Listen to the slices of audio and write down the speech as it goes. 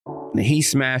He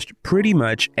smashed pretty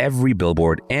much every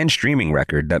Billboard and streaming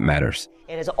record that matters.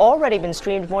 It has already been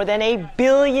streamed more than 1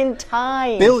 billion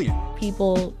times. Billion.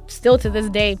 People still to this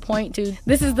day point to,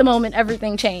 this is the moment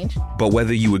everything changed. But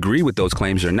whether you agree with those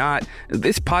claims or not,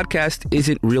 this podcast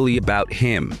isn't really about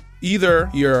him. Either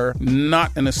you're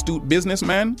not an astute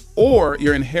businessman or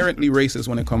you're inherently racist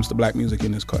when it comes to black music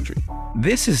in this country.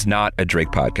 This is not a Drake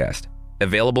podcast.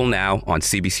 Available now on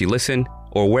CBC Listen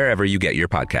or wherever you get your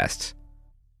podcasts.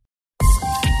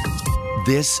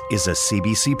 This is a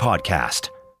CBC podcast.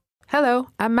 Hello,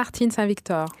 I'm Martine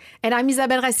Saint-Victor. And I'm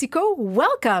Isabelle.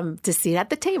 Welcome to Seat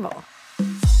at the Table.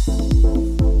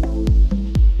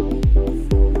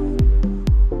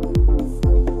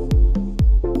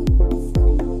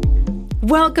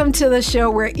 Welcome to the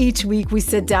show where each week we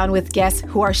sit down with guests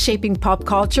who are shaping pop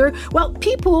culture. Well,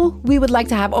 people we would like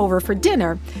to have over for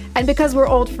dinner. And because we're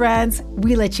old friends,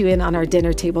 we let you in on our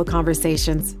dinner table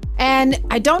conversations. And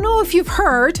I don't know if you've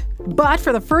heard, but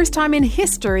for the first time in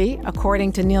history,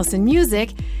 according to Nielsen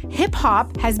Music,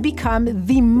 hip-hop has become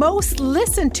the most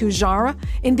listened to genre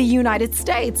in the United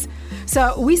States.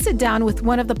 So we sit down with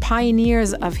one of the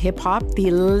pioneers of hip-hop, the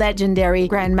legendary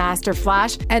Grandmaster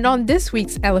Flash. And on this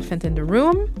week's Elephant in the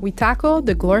Room, we tackle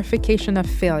the glorification of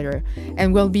failure.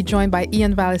 And we'll be joined by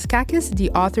Ion Valiskakis,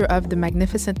 the author of The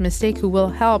Magnificent Mistake, who will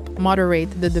help moderate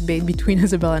the debate between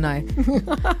Isabelle and I.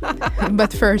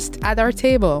 But first, at our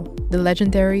table, the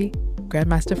legendary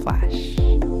Grandmaster Flash.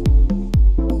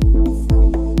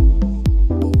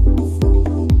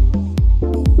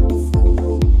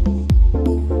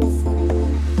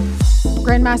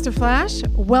 Grandmaster Flash,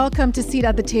 welcome to Seat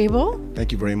at the Table.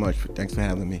 Thank you very much. Thanks for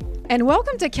having me. And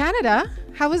welcome to Canada.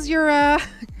 How was your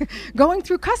going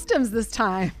through customs this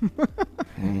time?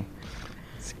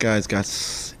 This guy's got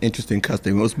interesting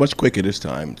customs. It was much quicker this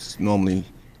time. It's normally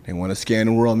they want to scan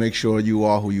the world, make sure you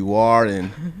are who you are,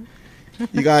 and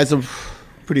you guys are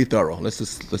pretty thorough. Let's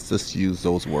just use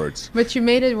those words. But you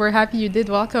made it. We're happy you did.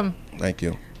 Welcome. Thank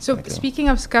you. So Thank you. Speaking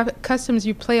of customs,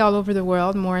 you play all over the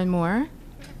world more and more.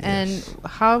 And Yes.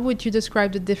 how would you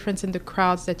describe the difference in the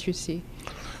crowds that you see?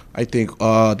 I think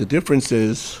the difference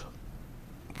is,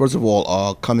 first of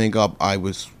all, coming up, I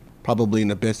was probably in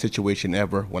the best situation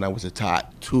ever when I was a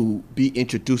tot to be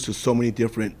introduced to so many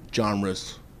different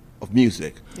genres of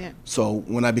music. Yeah. So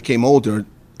when I became older,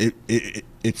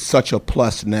 it's such a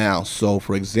plus now. So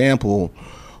for example,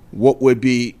 what would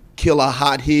be killer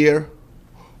hot here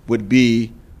would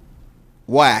be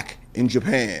whack in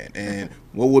Japan, and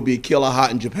what would be killer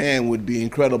hot in Japan would be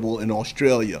incredible in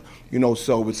Australia. You know,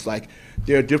 so it's like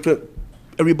they're different.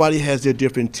 Everybody has their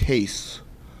different tastes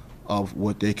of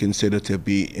what they consider to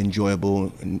be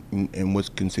enjoyable and what's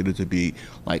considered to be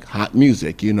like hot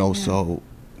music. You know, so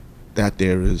that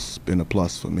there has been a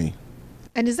plus for me.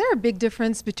 And is there a big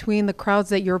difference between the crowds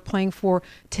that you're playing for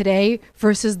today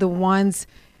versus the ones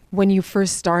when you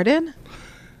first started?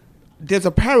 There's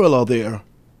a parallel there.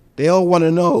 They all want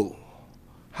to know,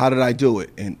 how did I do it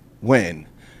and when?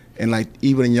 And like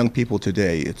even young people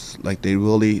today, it's like they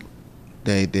really,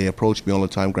 they approach me all the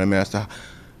time, Grandmaster,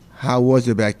 how was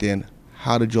it back then?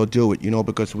 How did y'all do it? You know,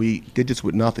 because we did this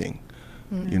with nothing.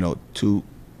 You know, 2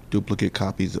 duplicate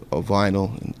copies of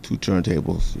vinyl and 2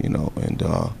 turntables, you know, and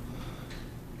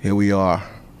here we are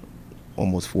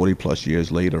almost 40 plus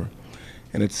years later.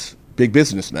 And it's big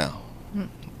business now,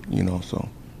 you know, so.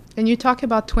 And you talk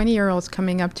about 20-year-olds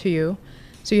coming up to you.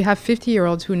 So you have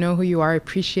 50-year-olds who know who you are,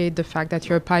 appreciate the fact that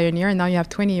you're a pioneer, and now you have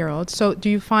 20-year-olds. So do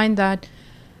you find that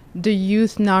the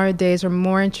youth nowadays are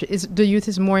more the youth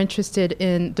is more interested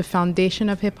in the foundation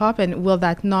of hip-hop, and will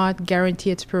that not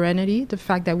guarantee its perennity, the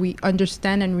fact that we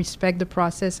understand and respect the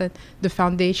process and the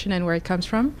foundation and where it comes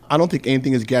from? I don't think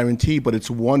anything is guaranteed, but it's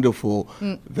wonderful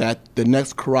that the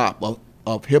next crop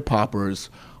of hip-hoppers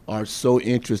are so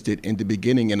interested in the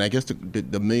beginning. And I guess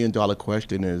the million-dollar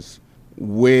question is,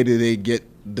 where do they get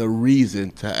the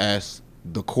reason to ask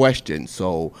the question?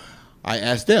 So I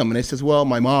asked them, and they says, well,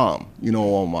 my mom, you know,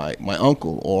 or my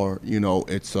uncle, or, you know,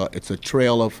 it's a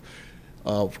trail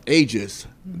of ages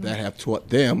that have taught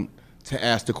them to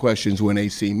ask the questions when they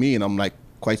see me. And I'm like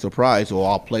quite surprised, or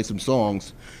I'll play some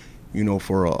songs, you know,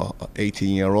 for a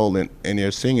 18-year-old, and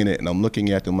they're singing it, and I'm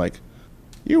looking at them like,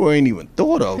 you ain't even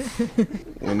thought of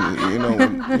when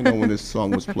this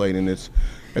song was played, and it's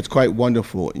quite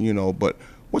wonderful, you know. But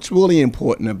what's really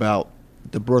important about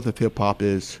the birth of hip hop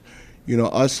is, you know,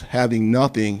 us having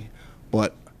nothing,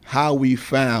 but how we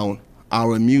found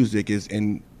our music is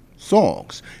in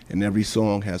songs, and every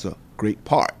song has a great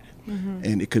part.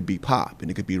 And it could be pop, and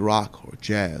it could be rock, or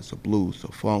jazz, or blues,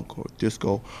 or funk, or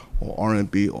disco, or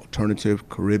R&B, alternative,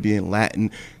 Caribbean, Latin,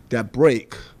 that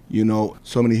break. You know,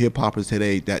 so many hip-hoppers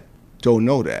today that don't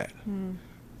know that.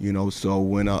 You know, so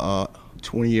when a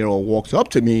 20-year-old walks up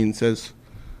to me and says,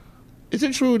 is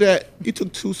it true that you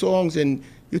took 2 songs and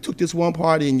you took this one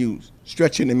part and you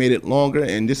stretched it and made it longer,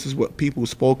 and this is what people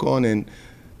spoke on, and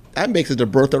that makes it the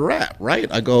birth of rap,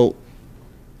 right? I go,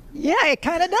 Yeah, it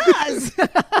kind of does.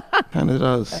 kind of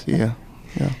does, yeah.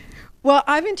 Well,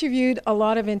 I've interviewed a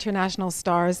lot of international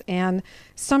stars, and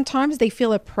sometimes they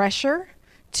feel a pressure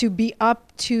to be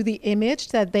up to the image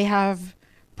that they have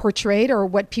portrayed or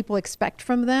what people expect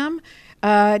from them.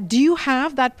 Do you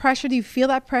have that pressure? Do you feel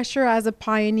that pressure as a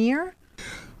pioneer?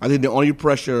 I think the only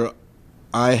pressure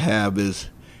I have is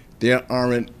there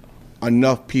aren't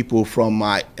enough people from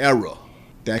my era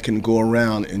that can go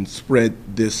around and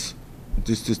spread this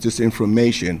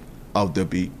information of the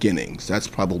beginnings. That's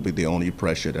probably the only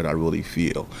pressure that I really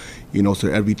feel. You know, so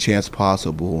every chance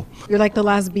possible. You're like the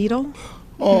last Beatle?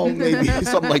 Oh, maybe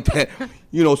something like that.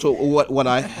 You know, so what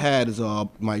I had is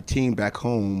my team back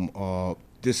home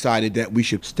decided that we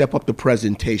should step up the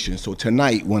presentation. So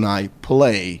tonight when I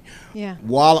play,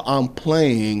 while I'm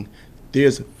playing,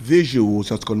 there's visuals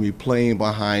that's going to be playing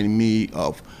behind me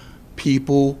of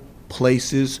people,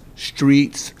 places,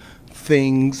 streets,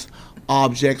 things,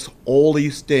 objects, all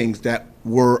these things that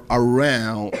were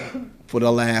around for the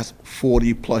last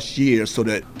 40 plus years, so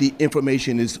that the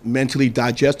information is mentally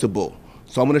digestible.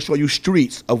 So I'm going to show you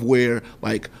streets of where,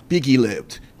 like, Biggie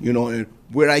lived, you know, and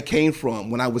where I came from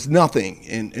when I was nothing,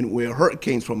 and where Hurt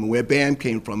came from, and where Bam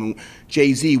came from, and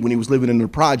Jay-Z when he was living in the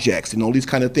projects, and all these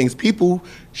kind of things. People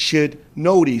should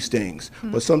know these things,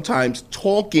 but sometimes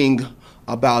talking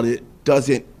about it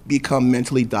doesn't become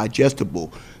mentally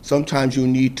digestible. Sometimes you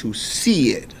need to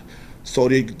see it. So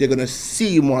they're going to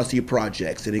see Marcy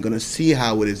projects, and they're going to see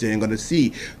how it is. They're going to see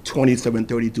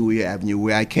 2730 Dewey Avenue,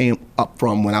 where I came up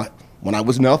from when I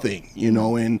was nothing, you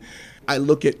know. And I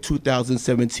look at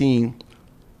 2017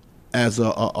 as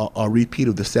a repeat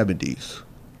of the 70s,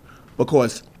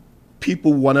 because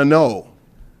people want to know.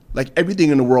 Like, everything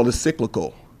in the world is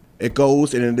cyclical. It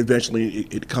goes and then eventually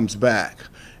it comes back.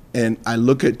 And I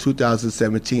look at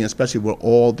 2017, especially with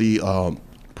all the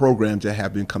programs that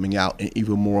have been coming out, and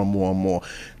even more and more and more,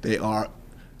 they are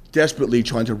desperately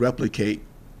trying to replicate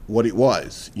what it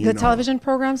was. The television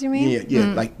programs, you mean?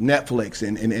 Yeah, like Netflix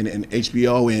and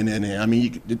HBO, and I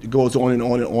mean, it goes on and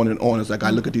on and on and on. It's like I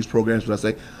look at these programs, but I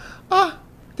say,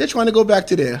 they're trying to go back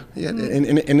to there,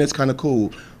 and it's kind of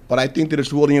cool. But I think that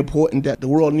it's really important that the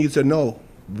world needs to know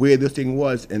where this thing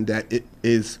was, and that it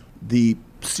is the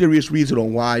serious reason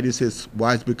on why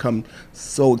it's become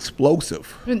so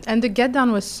explosive. And the Get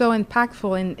Down was so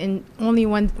impactful in only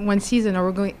one season.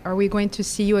 Are we going to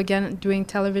see you again doing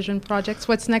television projects?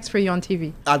 What's next for you on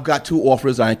TV? I've got 2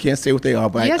 offers. I can't say what they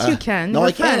are, but yes, you can. No,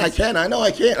 I can. I know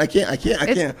I can't. I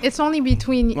can't. It's only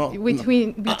between us.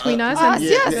 And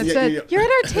yes. You're at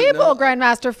our table,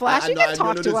 Grandmaster Flash. You can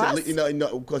talk to us.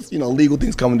 Because legal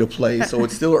things come into play, so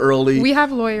it's still early. We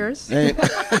have lawyers.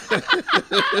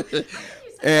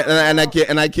 And I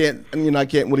can't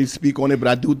really speak on it, but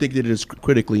I do think that it is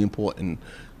critically important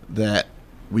that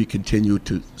we continue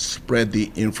to spread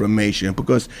the information,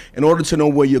 because in order to know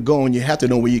where you're going, you have to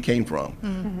know where you came from.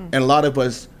 Mm-hmm. And a lot of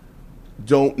us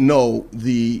don't know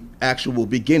the actual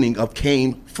beginning of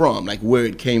came from, like where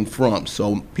it came from.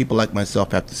 So people like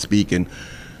myself have to speak and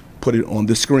put it on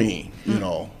the screen, you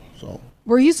know. So.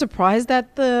 Were you surprised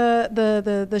that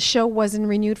the show wasn't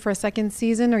renewed for a second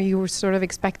season, or you were sort of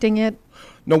expecting it?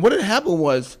 No, what had happened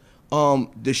was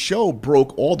the show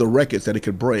broke all the records that it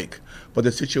could break. But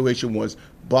the situation was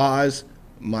Boz,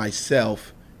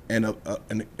 myself, and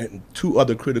 2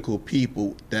 other critical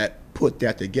people that put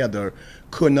that together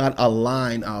could not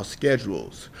align our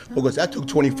schedules, because that took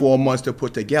 24 months to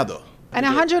put together. And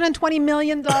 $120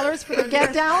 million for the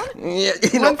Get Down? Yeah,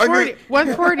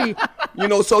 140.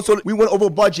 So we went over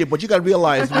budget, but you got to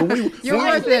realize when we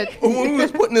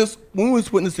was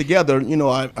putting this together,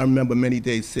 I remember many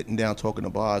days sitting down talking to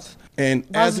Boz. And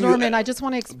Baz Luhrmann, I just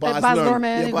want to explain Baz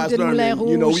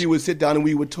Luhrmann. We would sit down and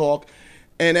we would talk.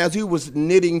 And as he was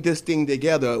knitting this thing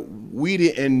together, we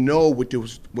didn't know what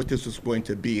this was going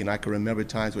to be. And I can remember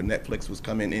times when Netflix was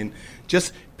coming in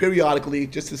just periodically,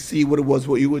 just to see what it was,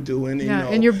 what you were doing.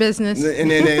 In your business.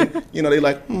 And then they're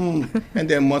like, And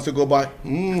then months would go by,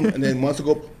 And then months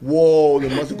would go, whoa.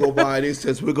 And months would go by. They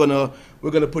says, we're gonna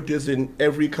put this in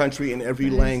every country, in every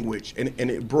language. And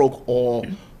it broke all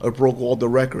the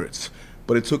records.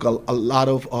 But it took a lot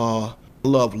of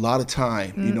love, a lot of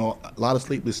time, a lot of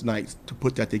sleepless nights to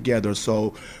put that together.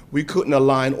 So we couldn't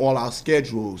align all our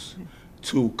schedules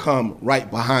to come right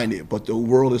behind it, but the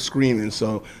world is screaming,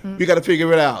 so we got to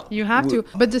figure it out. You have to.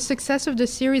 But the success of the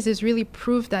series is really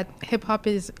proof that hip-hop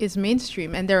is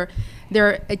mainstream, and there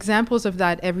are examples of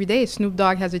that every day. Snoop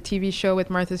Dogg has a TV show with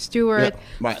Martha Stewart. Yeah,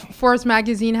 right. Forbes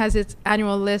magazine has its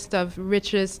annual list of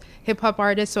richest hip-hop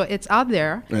artists, so it's out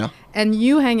there. Yeah. And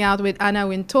you hang out with Anna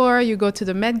Wintour, you go to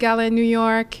the Met Gala in New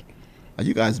York.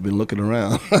 You guys have been looking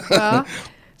around.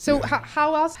 So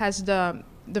how else has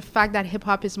the fact that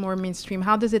hip-hop is more mainstream,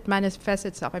 how does it manifest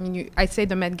itself? I mean, I say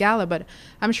the Met Gala, but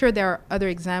I'm sure there are other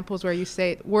examples where you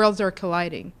say worlds are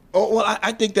colliding. Oh, well,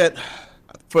 I think that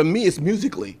for me, it's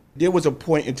musically. There was a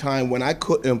point in time when I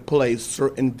couldn't play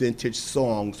certain vintage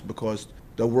songs because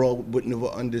the world wouldn't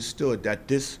have understood that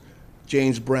this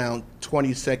James Brown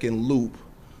 20-second loop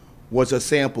was a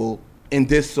sample in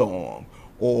this song,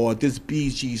 or this Bee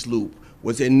Gees loop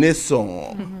was in this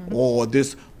song, or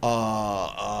this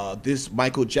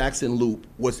Michael Jackson loop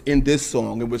was in this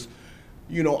song. It was,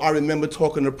 I remember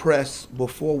talking to press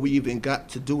before we even got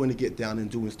to Get Down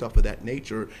and doing stuff of that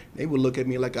nature. They would look at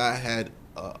me like I had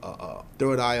a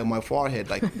third eye on my forehead,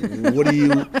 like, what are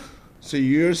you? So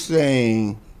you're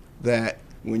saying that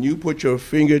when you put your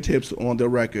fingertips on the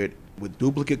record with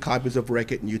duplicate copies of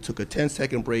record and you took a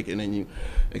 10-second break and then you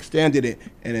extended it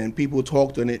and then people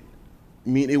talked on it,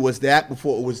 it was that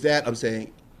before it was that? I'm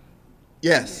saying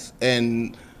yes,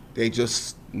 and they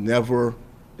just never.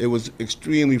 It was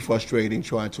extremely frustrating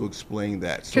trying to explain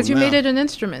that. Because you made it an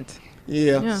instrument.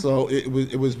 Yeah. So it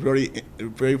was very,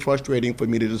 very frustrating for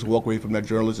me to just walk away from that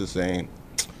journalist and saying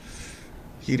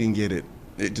he didn't get it.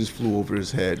 It just flew over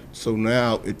his head. So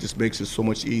now it just makes it so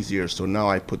much easier. So now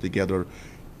I put together,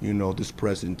 this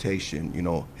presentation,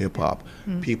 hip hop,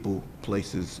 people,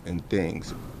 places, and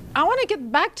things. I want to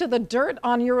get back to the dirt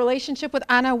on your relationship with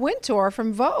Anna Wintour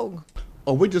from Vogue.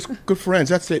 Oh, we're just good friends.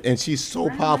 That's it. And she's so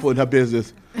powerful in her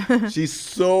business. She's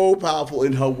so powerful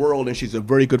in her world, and she's a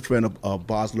very good friend of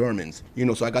Boz Lerman's.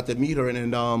 So I got to meet her,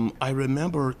 and I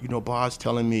remember, Boz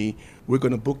telling me, we're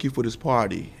going to book you for this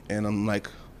party. And I'm like,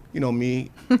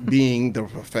 me being the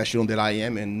professional that I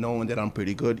am and knowing that I'm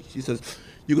pretty good, she says,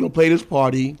 you're going to play this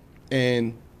party,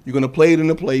 and you're going to play it in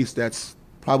a place that's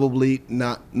probably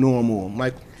not normal. I'm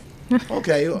like,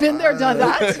 okay. Been there, done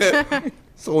that.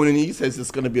 So then he says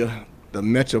it's going to be the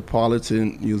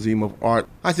Metropolitan Museum of Art.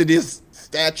 I said, there's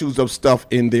statues of stuff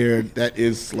in there that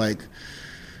is like,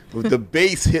 if the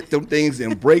bass hit them things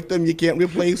and break them, you can't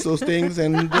replace those things.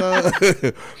 And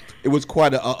it was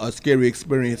quite a scary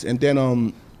experience. And then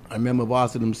I remember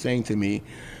Boz and them saying to me,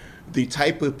 the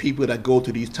type of people that go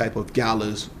to these type of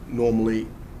galas normally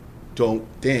don't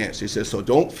dance. He says, so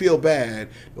don't feel bad.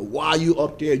 While you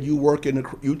up there,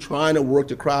 you trying to work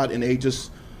the crowd, and they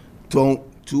just don't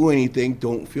do anything.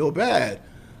 Don't feel bad.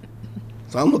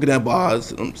 So I'm looking at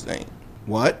Boz, and I'm saying,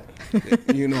 what?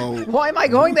 Why am I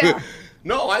going there?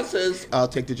 No, I says, I'll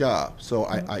take the job. So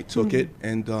I took it,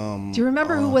 and do you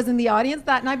remember who was in the audience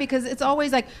that night? Because it's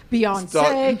always like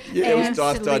Beyonce, and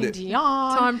Celine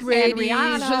Dion, Tom Brady,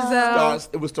 and Rihanna.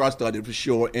 It was star-studded for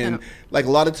sure. And like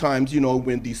a lot of times,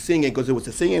 when the singing, because it was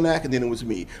a singing act and then it was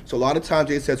me. So a lot of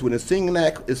times it says when the singing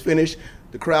act is finished,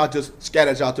 the crowd just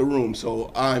scatters out the room.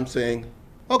 So I'm saying,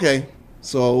 okay.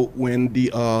 So when the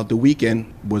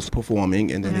Weeknd was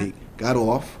performing and then he got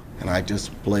off, and I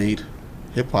just played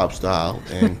hip-hop style,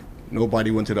 and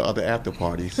nobody went to the other after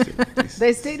parties.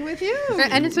 They stayed with you.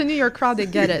 And it's a New York crowd, they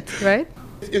get it, right?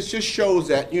 It just shows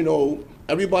that,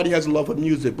 everybody has a love of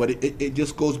music, but it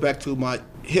just goes back to my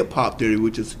hip-hop theory,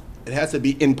 which is it has to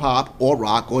be in pop or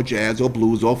rock or jazz or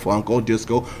blues or funk or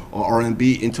disco or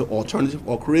R&B into alternative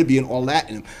or Caribbean or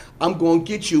Latin. I'm going to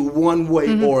get you one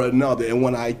way or another, and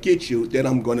when I get you, then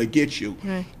I'm going to get you.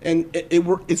 Right. And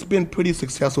it's been pretty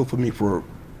successful for me for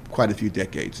quite a few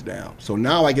decades now. So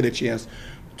now I get a chance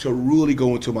to really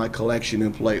go into my collection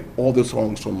and play all the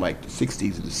songs from like the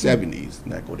 60s and the 70s,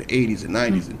 and I go to 80s and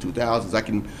 90s and 2000s.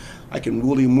 I can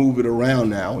really move it around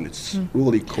now, and it's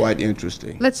really quite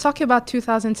interesting. Let's talk about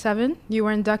 2007. You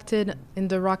were inducted in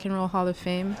the Rock and Roll Hall of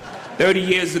Fame. 30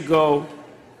 years ago,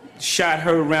 the shot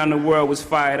heard around the world was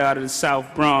fired out of the South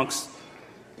Bronx.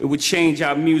 It would change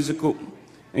our musical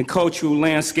and cultural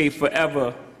landscape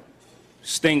forever.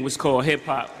 This thing was called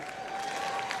hip-hop.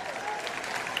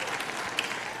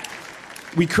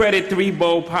 We credit three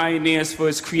bold pioneers for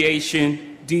its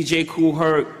creation: DJ Kool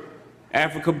Herc,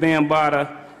 Africa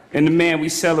Bambaataa, and the man we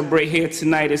celebrate here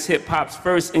tonight is hip-hop's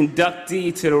first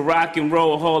inductee to the Rock and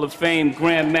Roll Hall of Fame,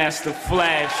 Grandmaster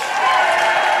Flash.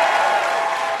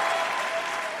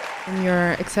 In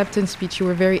your acceptance speech, you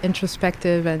were very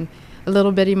introspective and a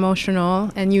little bit emotional,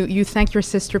 and you thanked your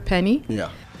sister Penny.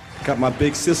 Yeah. Got my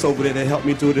big sis over there that helped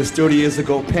me do this 30 years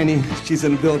ago, Penny. She's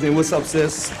in the building. What's up,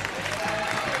 sis?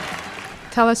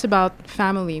 Tell us about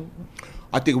family.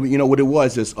 I think, you know, what it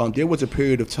was is there was a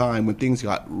period of time when things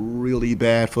got really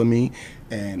bad for me,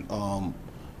 and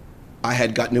I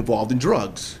had gotten involved in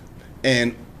drugs.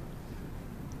 And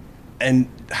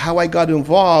how I got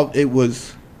involved, it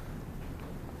was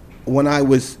when I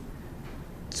was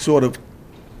sort of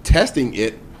testing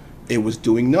it, it was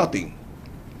doing nothing.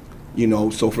 You know,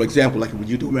 so for example, like when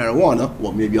you do marijuana,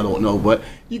 well, maybe I don't know, but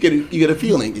you get a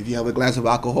feeling. If you have a glass of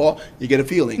alcohol, you get a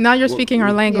feeling. Now you're speaking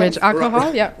our language. Yes. Alcohol,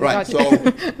 Right. yeah. Right. So,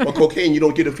 but cocaine, you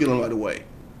don't get a feeling right away.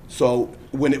 So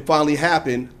when it finally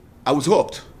happened, I was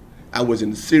hooked. I was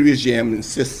in serious jam, and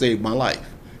sis saved my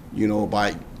life, you know,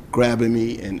 by grabbing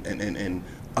me and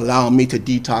allowing me to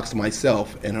detox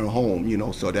myself in her home, you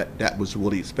know. So that was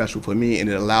really special for me, and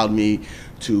it allowed me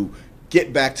to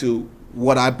get back to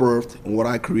what I birthed and what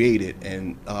I created.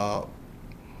 And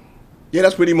yeah,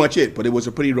 that's pretty much it. But it was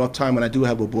a pretty rough time, and I do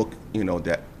have a book, you know,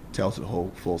 that tells the whole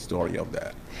full story of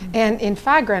that. And in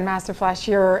fact, Grandmaster Flash,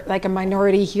 you're like a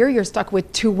minority here. You're stuck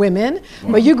with 2 women,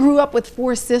 but you grew up with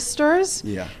 4 sisters.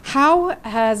 Yeah. How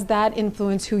has that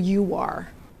influenced who you are?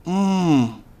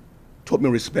 Taught me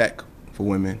respect for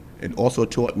women. It also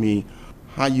taught me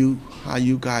how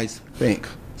you guys think,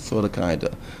 sort of, kind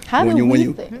of. How do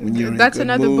we think? When you're in That's good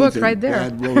another moods book right and there.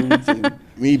 bad moods, and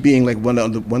me being like one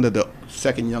of the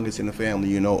second youngest in the family,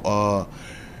 you know,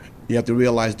 you have to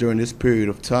realize during this period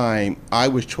of time, I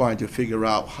was trying to figure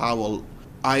out how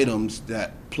items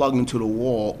that plug into the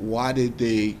wall, why did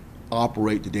they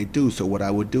operate that they do? So what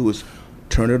I would do is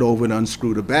turn it over and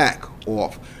unscrew the back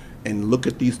off and look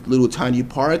at these little tiny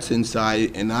parts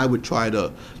inside, and I would try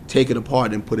to take it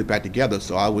apart and put it back together.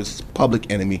 So I was public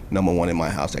enemy number 1 in my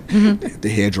house. Like the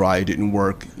hairdryer didn't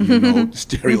work, you know, the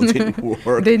stereo didn't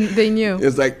work. They knew.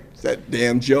 It's like, that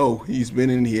damn Joe, he's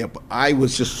been in here. But I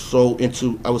was just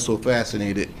I was so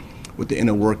fascinated with the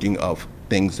inner working of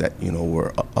things that, you know,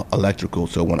 were electrical.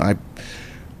 So when I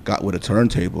got with a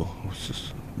turntable, it was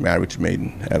just marriage made in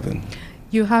heaven.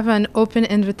 You have an open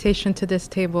invitation to this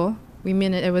table. We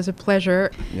mean it. It was a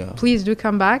pleasure. Yeah. Please do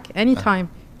come back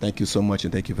anytime. Thank you so much,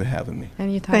 and thank you for having me.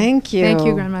 Anytime. Thank you. Thank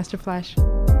you, Grandmaster Flash.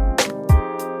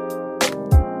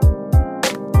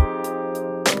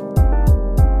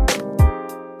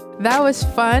 That was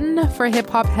fun for hip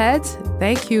hop heads.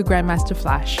 Thank you, Grandmaster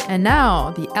Flash. And now,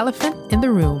 the elephant in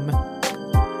the room.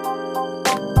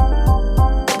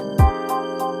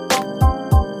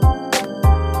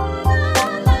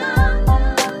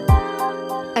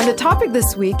 And the topic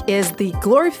this week is the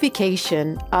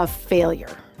glorification of failure.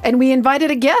 And we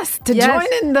invited a guest to join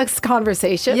in this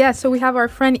conversation. Yeah, so we have our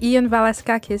friend Ion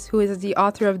Valiskakis, who is the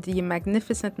author of The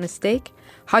Magnificent Mistake,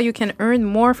 How You Can Earn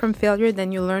More from Failure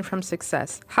Than You Learn from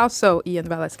Success. How so, Ion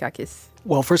Valiskakis?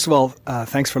 Well, first of all,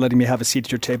 thanks for letting me have a seat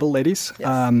at your table, ladies.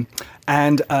 Yes.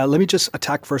 And let me just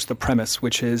attack first the premise,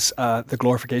 which is the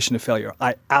glorification of failure.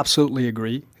 I absolutely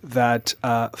agree that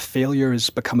failure has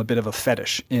become a bit of a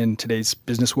fetish in today's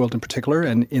business world in particular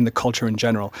and in the culture in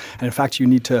general. And in fact, you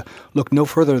need to look no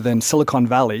further than Silicon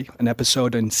Valley, an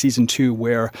episode in season 2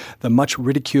 where the much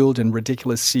ridiculed and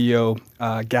ridiculous CEO,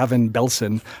 Gavin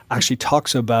Belson, actually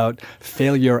talks about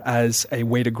failure as a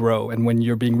way to grow. And when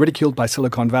you're being ridiculed by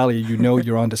Silicon Valley, you know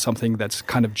you're onto something that's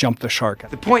kind of jumped the shark.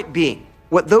 The point being,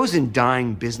 what those in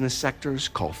dying business sectors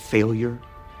call failure,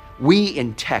 we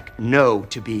in tech know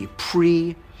to be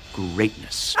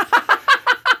pre-greatness.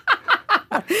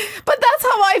 But that's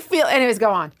how I feel. Anyways,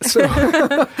 go on.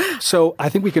 So I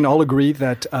think we can all agree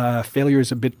that failure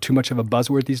is a bit too much of a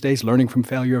buzzword these days. Learning from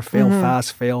failure, fail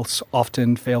fast, fail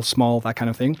often, fail small, that kind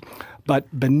of thing. But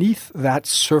beneath that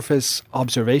surface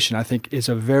observation, I think, is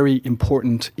a very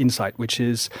important insight, which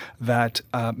is that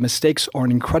mistakes are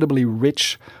an incredibly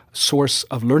rich source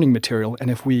of learning material.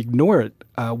 And if we ignore it,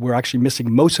 we're actually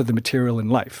missing most of the material in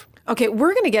life. Okay,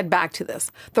 we're going to get back to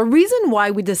this. The reason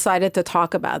why we decided to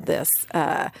talk about this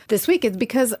this week is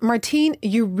because, Martine,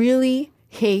 you really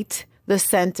hate the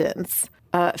sentence,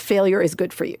 failure is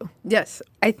good for you. Yes,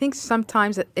 I think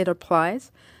sometimes it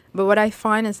applies. But what I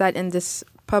find is that in this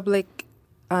public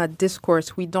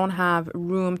discourse, we don't have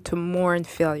room to mourn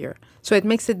failure. So it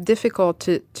makes it difficult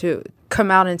to come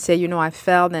out and say, you know, I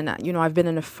failed and, you know, I've been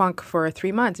in a funk for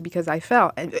 3 months because I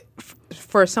failed. And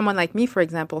for someone like me, for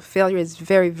example, failure is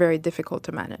very, very difficult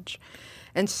to manage.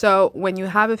 And so when you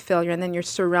have a failure and then you're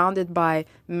surrounded by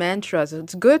mantras,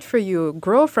 it's good for you,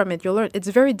 grow from it, you'll learn, it's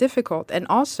very difficult. And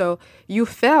also you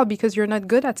fail because you're not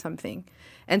good at something.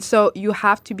 And so you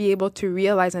have to be able to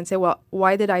realize and say, well,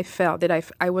 why did I fail?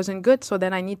 I wasn't good, so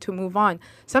then I need to move on.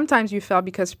 Sometimes you fail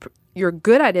because you're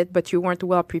good at it, but you weren't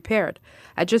well prepared.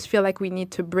 I just feel like we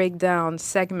need to break down,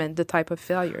 segment the type of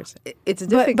failures. It's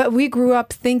difficult. But we grew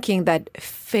up thinking that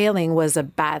failing was a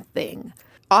bad thing.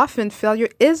 Often failure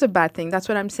is a bad thing. That's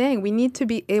what I'm saying. We need to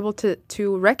be able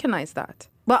to recognize that.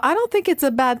 Well, I don't think it's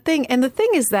a bad thing. And the thing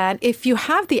is that if you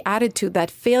have the attitude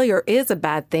that failure is a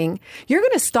bad thing, you're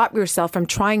going to stop yourself from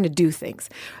trying to do things.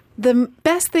 The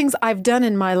best things I've done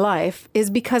in my life is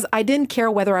because I didn't care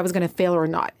whether I was going to fail or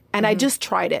not. And I just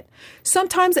tried it.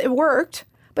 Sometimes it worked,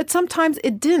 but sometimes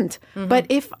it didn't. But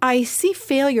if I see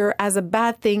failure as a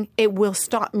bad thing, it will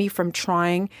stop me from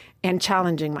trying and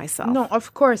challenging myself. No,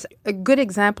 of course. A good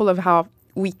example of how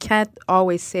we can't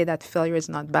always say that failure is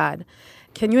not bad.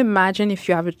 Can you imagine if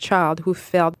you have a child who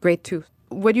failed grade 2?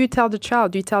 What do you tell the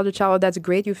child? Do you tell the child, oh, that's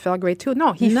great, you failed grade 2?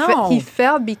 No, he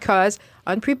failed because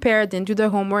unprepared, didn't do the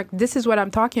homework. This is what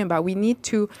I'm talking about. We need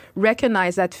to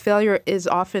recognize that failure is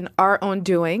often our own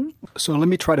doing. So let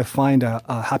me try to find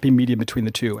a happy medium between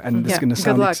the two. And this is going to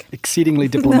sound exceedingly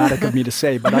diplomatic of me to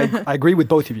say, but I agree with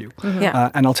both of you.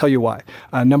 And I'll tell you why.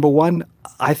 Number one,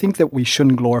 I think that we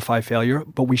shouldn't glorify failure,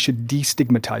 but we should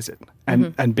destigmatize it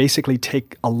and basically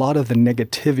take a lot of the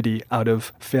negativity out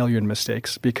of failure and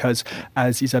mistakes. Because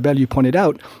as Isabelle, you pointed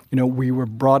out, we were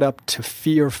brought up to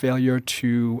fear failure,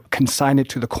 to consign it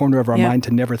to the corner of our mind,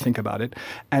 to never think about it.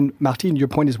 And Martine, your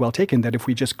point is well taken, that if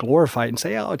we just glorify it and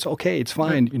say, oh, it's okay, it's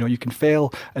fine, you can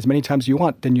fail as many times as you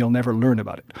want, then you'll never learn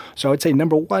about it. So I would say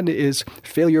number one is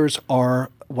failures are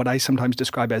what I sometimes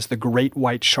describe as the great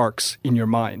white sharks in your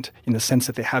mind, in the sense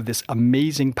that they have this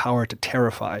amazing power to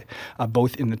terrify,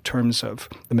 both in the terms of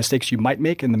the mistakes you might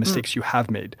make and the mistakes you have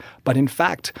made. But in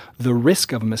fact, the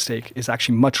risk of a mistake is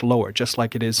actually much lower, just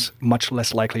like it is much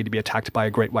less likely to be attacked by a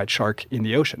great white shark in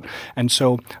the ocean. And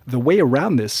so the way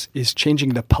around this is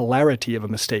changing the polarity of a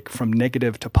mistake from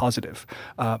negative to positive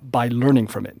by learning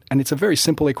from it. And it's a very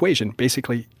simple equation.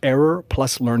 Basically, error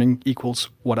plus learning equals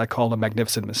what I call a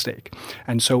magnificent mistake.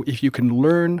 And so if you can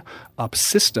learn a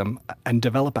system and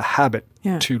develop a habit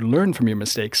to learn from your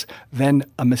mistakes, then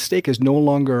a mistake is no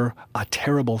longer a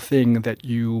terrible thing that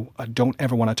you don't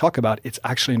ever want to talk about. It's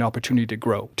actually an opportunity to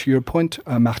grow. To your point,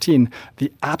 Martine,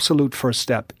 the absolute first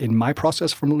step in my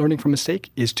process from learning from mistake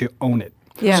is to own it.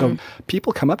 So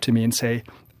people come up to me and say,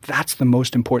 that's the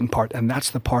most important part, and that's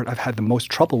the part I've had the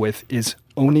most trouble with, is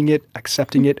owning it,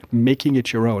 accepting it, making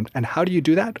it your own. And how do you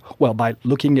do that? Well, by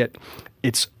looking at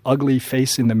its ugly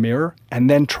face in the mirror and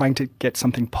then trying to get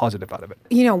something positive out of it.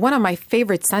 One of my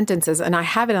favorite sentences, and I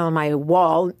have it on my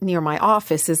wall near my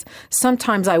office, is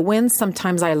sometimes I win,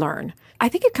 sometimes I learn. I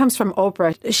think it comes from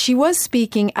Oprah. She was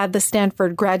speaking at the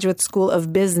Stanford Graduate School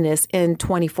of Business in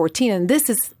 2014, and this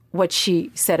is what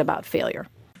she said about failure.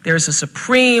 There's a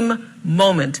supreme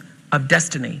moment of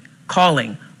destiny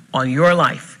calling on your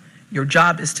life. Your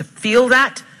job is to feel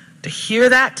that, to hear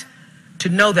that, to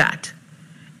know that.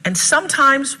 And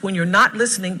sometimes when you're not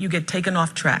listening, you get taken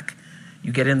off track.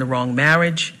 You get in the wrong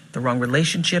marriage, the wrong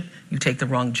relationship, you take the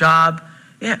wrong job.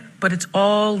 But it's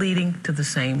all leading to the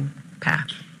same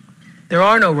path. There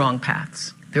are no wrong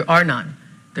paths. There are none.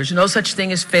 There's no such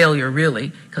thing as failure,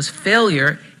 really, because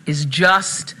failure is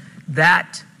just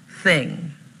that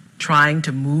thing trying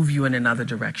to move you in another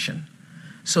direction.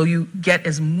 So you get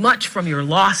as much from your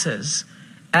losses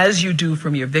as you do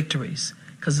from your victories,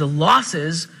 because the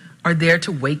losses are there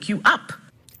to wake you up.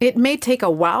 It may take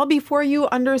a while before you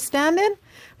understand it,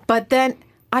 but then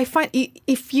I find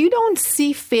if you don't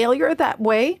see failure that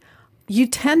way, you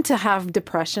tend to have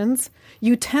depressions.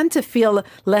 You tend to feel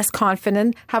less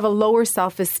confident, have a lower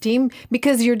self-esteem,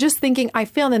 because you're just thinking, I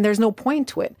failed and there's no point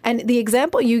to it. And the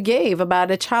example you gave about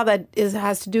a child that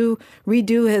has to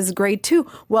redo his grade 2,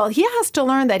 well, he has to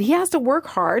learn that he has to work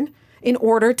hard in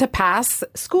order to pass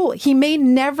school. He may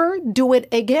never do it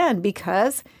again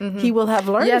because he will have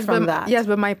learned from that. Yes,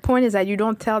 but my point is that you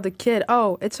don't tell the kid,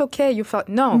 oh, it's okay, you felt,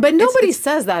 no. But nobody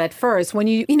says that at first. When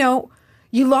you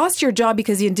lost your job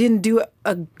because you didn't do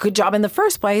a good job in the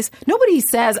first place. Nobody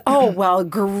says, oh, well,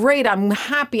 great, I'm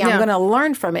happy, I'm going to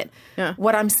learn from it.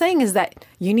 What I'm saying is that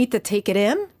you need to take it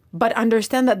in, but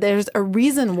understand that there's a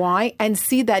reason why and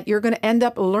see that you're going to end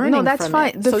up learning from it. No, that's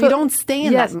fine. So you don't stay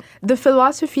in that. The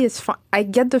philosophy is fine. I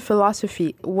get the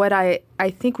philosophy. What I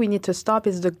think we need to stop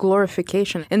is the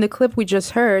glorification. In the clip we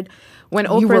just heard, when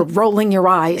Oprah... You were rolling your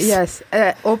eyes. Yes.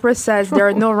 Oprah says there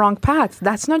are no wrong paths.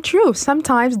 That's not true.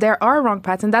 Sometimes there are wrong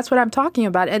paths, and that's what I'm talking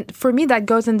about. And for me, that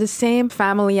goes in the same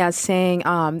family as saying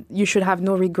you should have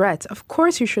no regrets. Of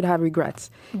course you should have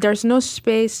regrets. There's no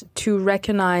space to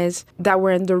recognize that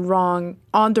we're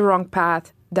on the wrong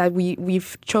path that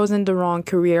we've chosen the wrong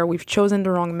career, we've chosen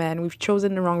the wrong man, we've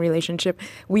chosen the wrong relationship.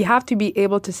 We have to be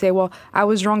able to say, well, I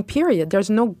was wrong, period. There's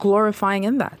no glorifying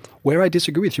in that. Where I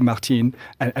disagree with you, Martine,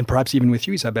 and perhaps even with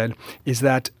you, Isabelle, is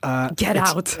that... Get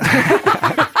out.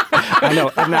 I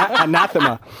know,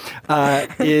 anathema,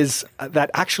 is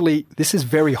that actually this is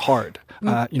very hard.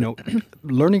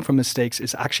 Learning from mistakes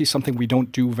is actually something we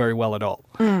don't do very well at all.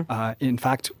 In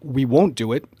fact, we won't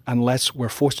do it unless we're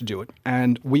forced to do it.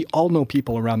 And we all know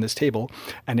people around this table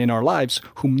and in our lives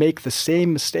who make the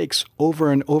same mistakes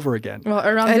over and over again. Well,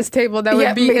 around this table, that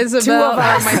would be Isabelle or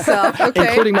myself. Okay.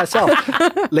 Including myself.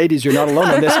 Ladies, you're not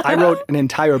alone on this. I wrote an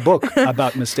entire book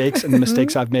about mistakes and the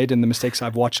mistakes I've made and the mistakes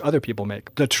I've watched other people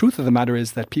make. The truth of the matter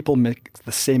is that people make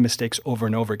the same mistakes over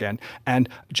and over again. And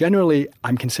generally,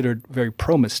 I'm considered very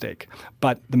pro-mistake.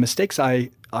 But the mistakes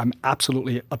I'm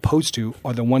absolutely opposed to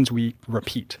are the ones we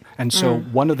repeat. And so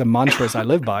one of the mantras I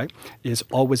live by is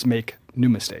always make new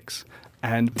mistakes.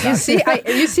 And you see,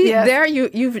 yes. There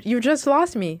you just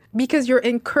lost me because you're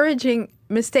encouraging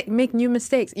make new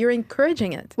mistakes. You're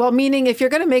encouraging it. Well, meaning if you're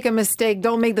going to make a mistake,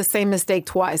 don't make the same mistake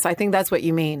twice. I think that's what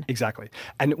you mean. Exactly.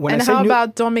 And how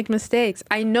about don't make mistakes?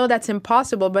 I know that's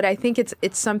impossible, but I think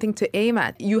it's something to aim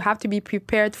at. You have to be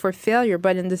prepared for failure.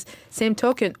 But in this same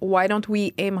token, why don't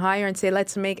we aim higher and say,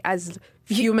 let's make as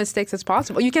few mistakes as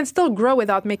possible? You can still grow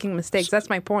without making mistakes. That's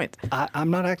my point.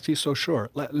 I'm not actually so sure.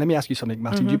 Let me ask you something,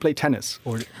 Martine. Do you play tennis?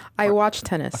 I watch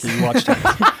tennis. Okay, you watch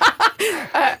tennis.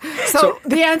 So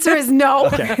the answer is no.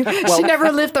 Okay. Well, she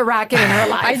never lifted a racket in her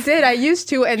life. I did. I used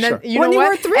to. And then, you know when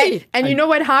what? you were 3. And you know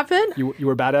what happened? You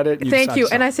were bad at it? Thank you.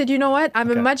 And I said, you know what? I'm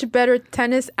a much better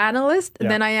tennis analyst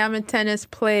than I am a tennis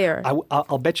player.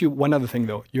 I'll bet you one other thing,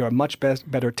 though. You're a much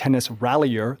better tennis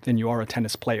rallier than you are a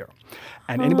tennis player.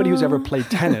 And anybody who's ever played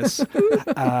tennis...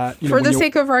 for the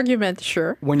sake of argument,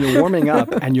 sure. When you're warming up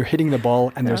and you're hitting the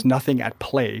ball and there's nothing at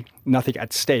play, nothing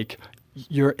at stake...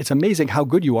 It's amazing how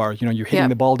good you are. You're hitting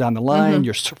the ball down the line.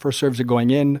 Your first serves are going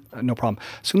in. No problem.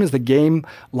 As soon as the game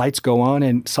lights go on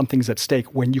and something's at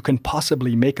stake, when you can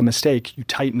possibly make a mistake, you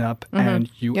tighten up and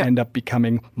you end up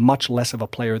becoming much less of a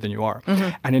player than you are.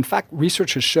 And in fact,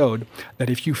 research has showed that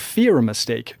if you fear a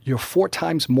mistake, you're 4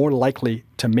 times more likely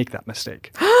to make that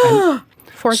mistake.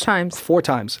 4 times. 4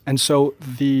 times. And so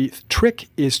the trick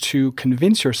is to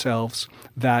convince yourselves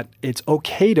that it's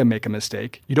okay to make a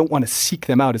mistake. You don't want to seek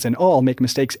them out as in, I'll make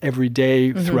mistakes every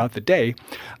day throughout the day.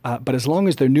 But as long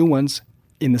as they're new ones,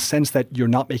 in the sense that you're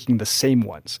not making the same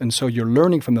ones. And so you're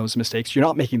learning from those mistakes. You're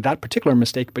not making that particular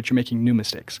mistake, but you're making new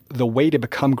mistakes. The way to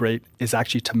become great is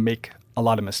actually to make a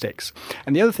lot of mistakes.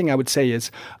 And the other thing I would say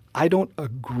is, I don't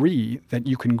agree that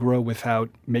you can grow without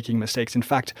making mistakes. In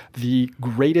fact, the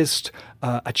greatest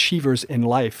achievers in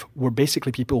life were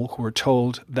basically people who were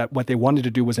told that what they wanted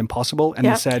to do was impossible, and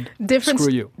they said, screw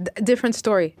you. Different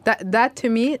story. That to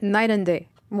me, night and day.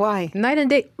 Why? Night and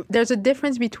day. There's a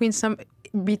difference between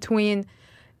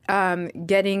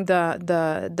getting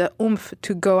the oomph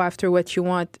to go after what you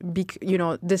want,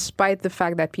 despite the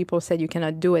fact that people said you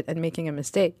cannot do it and making a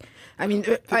mistake. I mean,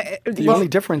 the only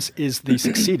difference is they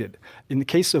succeeded. In the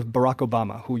case of Barack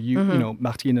Obama, who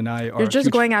Martine and I are... You're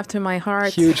just going after my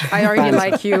heart. I already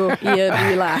like you, Ian,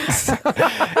 relax.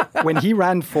 When he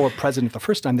ran for president the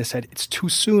first time, they said, it's too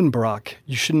soon, Barack.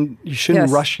 You shouldn't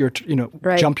rush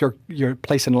jump your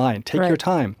place in line. Take your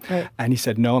time. Right. And he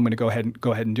said, no, I'm going to go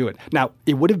ahead and do it. Now,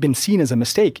 it would have been seen as a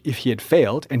mistake if he had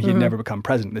failed and he had never become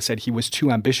president. They said he was too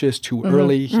ambitious, too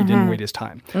early, he didn't wait his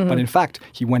time. But in fact,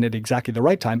 he went at exactly the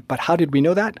right time. But how did we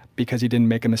know that? Because he didn't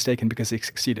make a mistake and because he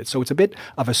succeeded. So it's a bit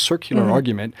of a circular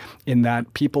argument in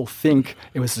that people think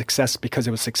it was a success because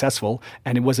it was successful,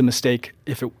 and it was a mistake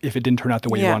if it didn't turn out the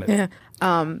way you wanted. Yeah.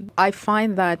 I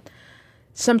find that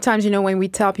sometimes, when we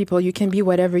tell people you can be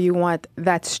whatever you want,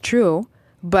 that's true.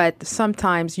 But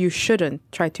sometimes you shouldn't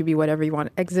try to be whatever you want.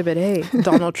 Exhibit A,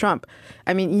 Donald Trump.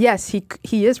 I mean, yes,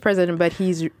 he is president, but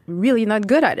he's really not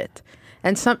good at it.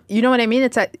 And you know what I mean?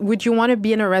 It's would you want to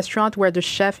be in a restaurant where the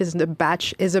chef is a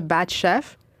bad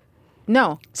chef?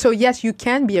 No. So yes, you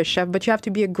can be a chef, but you have to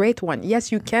be a great one.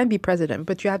 Yes, you can be president,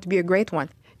 but you have to be a great one.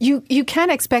 You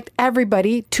can't expect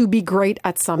everybody to be great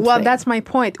at something. Well, that's my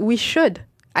point. We should.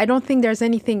 I don't think there's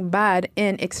anything bad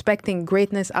in expecting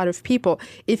greatness out of people.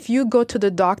 If you go to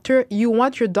the doctor, you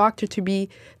want your doctor to be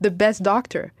the best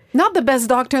doctor. Not the best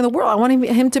doctor in the world. I want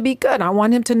him to be good. I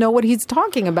want him to know what he's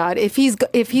talking about. If he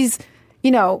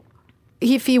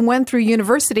went through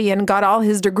university and got all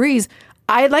his degrees,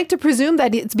 I'd like to presume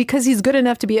that it's because he's good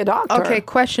enough to be a doctor. Okay,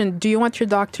 question. Do you want your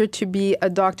doctor to be a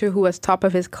doctor who was top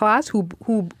of his class, who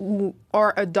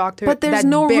or a doctor But there's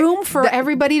no room for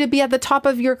everybody to be at the top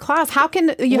of your class. How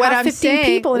can you have 15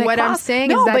 people in a class? What I'm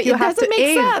saying is that you have to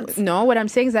aim. No, what I'm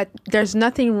saying is that there's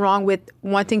nothing wrong with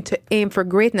wanting to aim for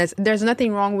greatness. There's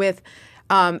nothing wrong with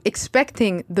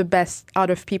expecting the best out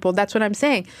of people. That's what I'm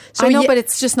saying. So I know, but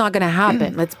it's just not going to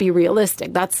happen. Let's be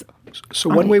realistic. So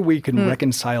one way we can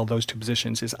reconcile those two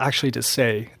positions is actually to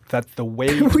say that the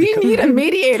way... We need a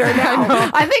mediator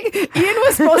now. I think Ian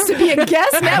was supposed to be a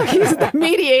guest. Now he's the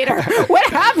mediator.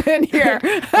 What happened here?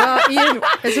 Ian,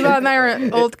 Isabelle and I are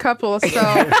an old couple,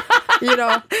 so,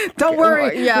 Don't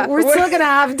worry. Yeah, we're still going to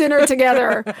have dinner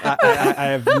together. I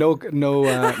have no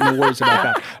worries about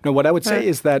that. No, what I would say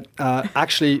is that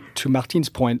actually, to Martine's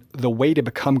point, the way to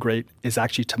become great is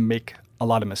actually to make a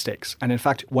lot of mistakes. And in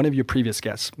fact, one of your previous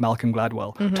guests, Malcolm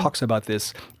Gladwell, talks about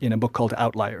this in a book called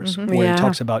Outliers, where he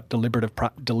talks about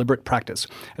deliberate practice.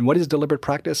 And what is deliberate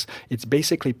practice? It's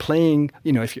basically playing,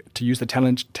 to use the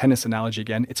tennis analogy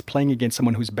again, it's playing against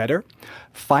someone who's better,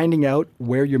 finding out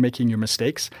where you're making your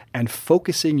mistakes, and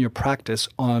focusing your practice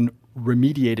on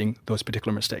remediating those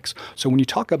particular mistakes. So when you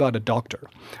talk about a doctor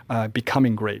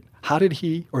becoming great, how did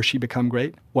he or she become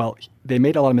great? Well, they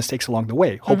made a lot of mistakes along the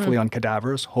way, hopefully on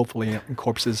cadavers, hopefully in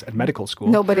corpses at medical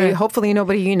school. Hopefully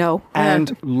nobody you know.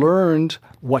 And learned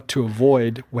what to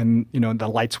avoid when, the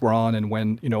lights were on and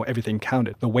when, everything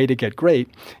counted. The way to get great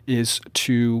is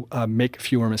to make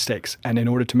fewer mistakes. And in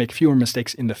order to make fewer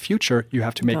mistakes in the future, you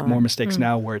have to make more mistakes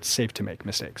now where it's safe to make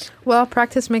mistakes. Well,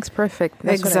 practice makes perfect.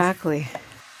 That's exactly.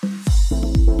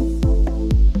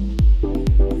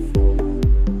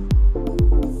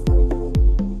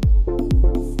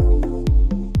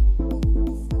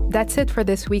 That's it for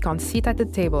this week on Seat at the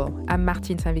Table. I'm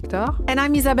Martine Saint-Victor. And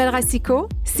I'm Isabelle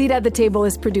Racicot. Seat at the Table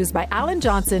is produced by Alan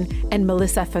Johnson and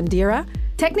Melissa Fundira.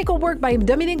 Technical work by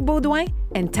Dominique Baudouin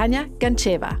and Tanya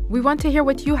Gancheva. We want to hear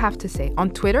what you have to say. On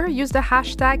Twitter, use the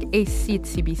hashtag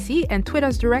 #ASeatCBC and tweet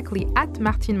us directly at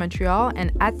Martine Montreal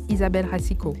and at Isabelle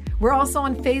Racicot. We're also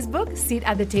on Facebook, Seat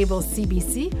at the Table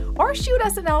CBC, or shoot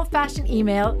us an old-fashioned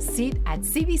email,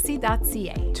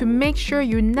 seat@cbc.ca. To make sure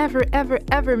you never, ever,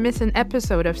 ever miss an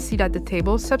episode of Seat at the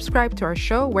Table, subscribe to our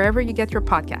show wherever you get your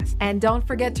podcast. And don't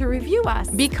forget to review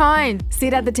us. Be kind.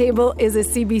 Seat at the Table is a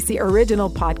CBC original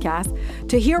podcast.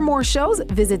 To hear more shows,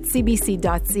 visit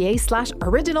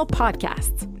cbc.ca/original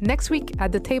podcasts. Next week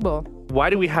at the table. Why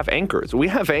do we have anchors? We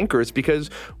have anchors because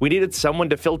we needed someone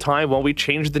to fill time while we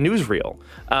changed the newsreel.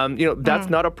 That's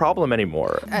not a problem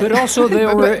anymore. But also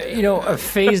there were, a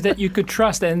phase that you could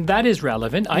trust, and that is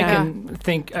relevant. I can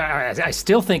think, I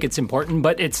still think it's important,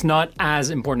 but it's not as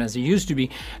important as it used to be.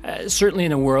 Certainly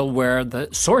in a world where the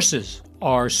sources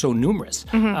are so numerous.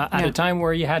 At a time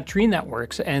where you had 3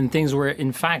 networks and things were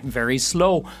in fact very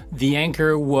slow, the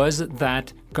anchor was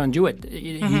that conduit.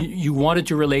 You wanted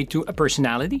to relate to a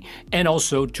personality and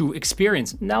also to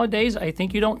experience. Nowadays, I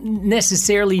think you don't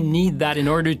necessarily need that in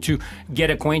order to get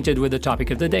acquainted with the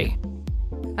topic of the day.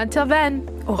 Until then,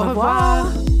 au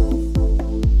revoir.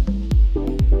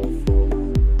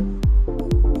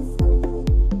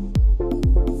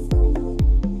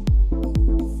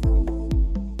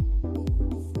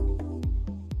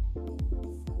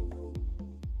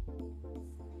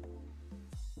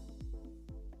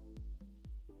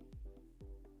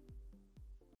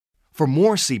 For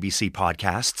more CBC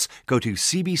podcasts, go to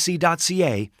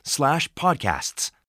cbc.ca/podcasts.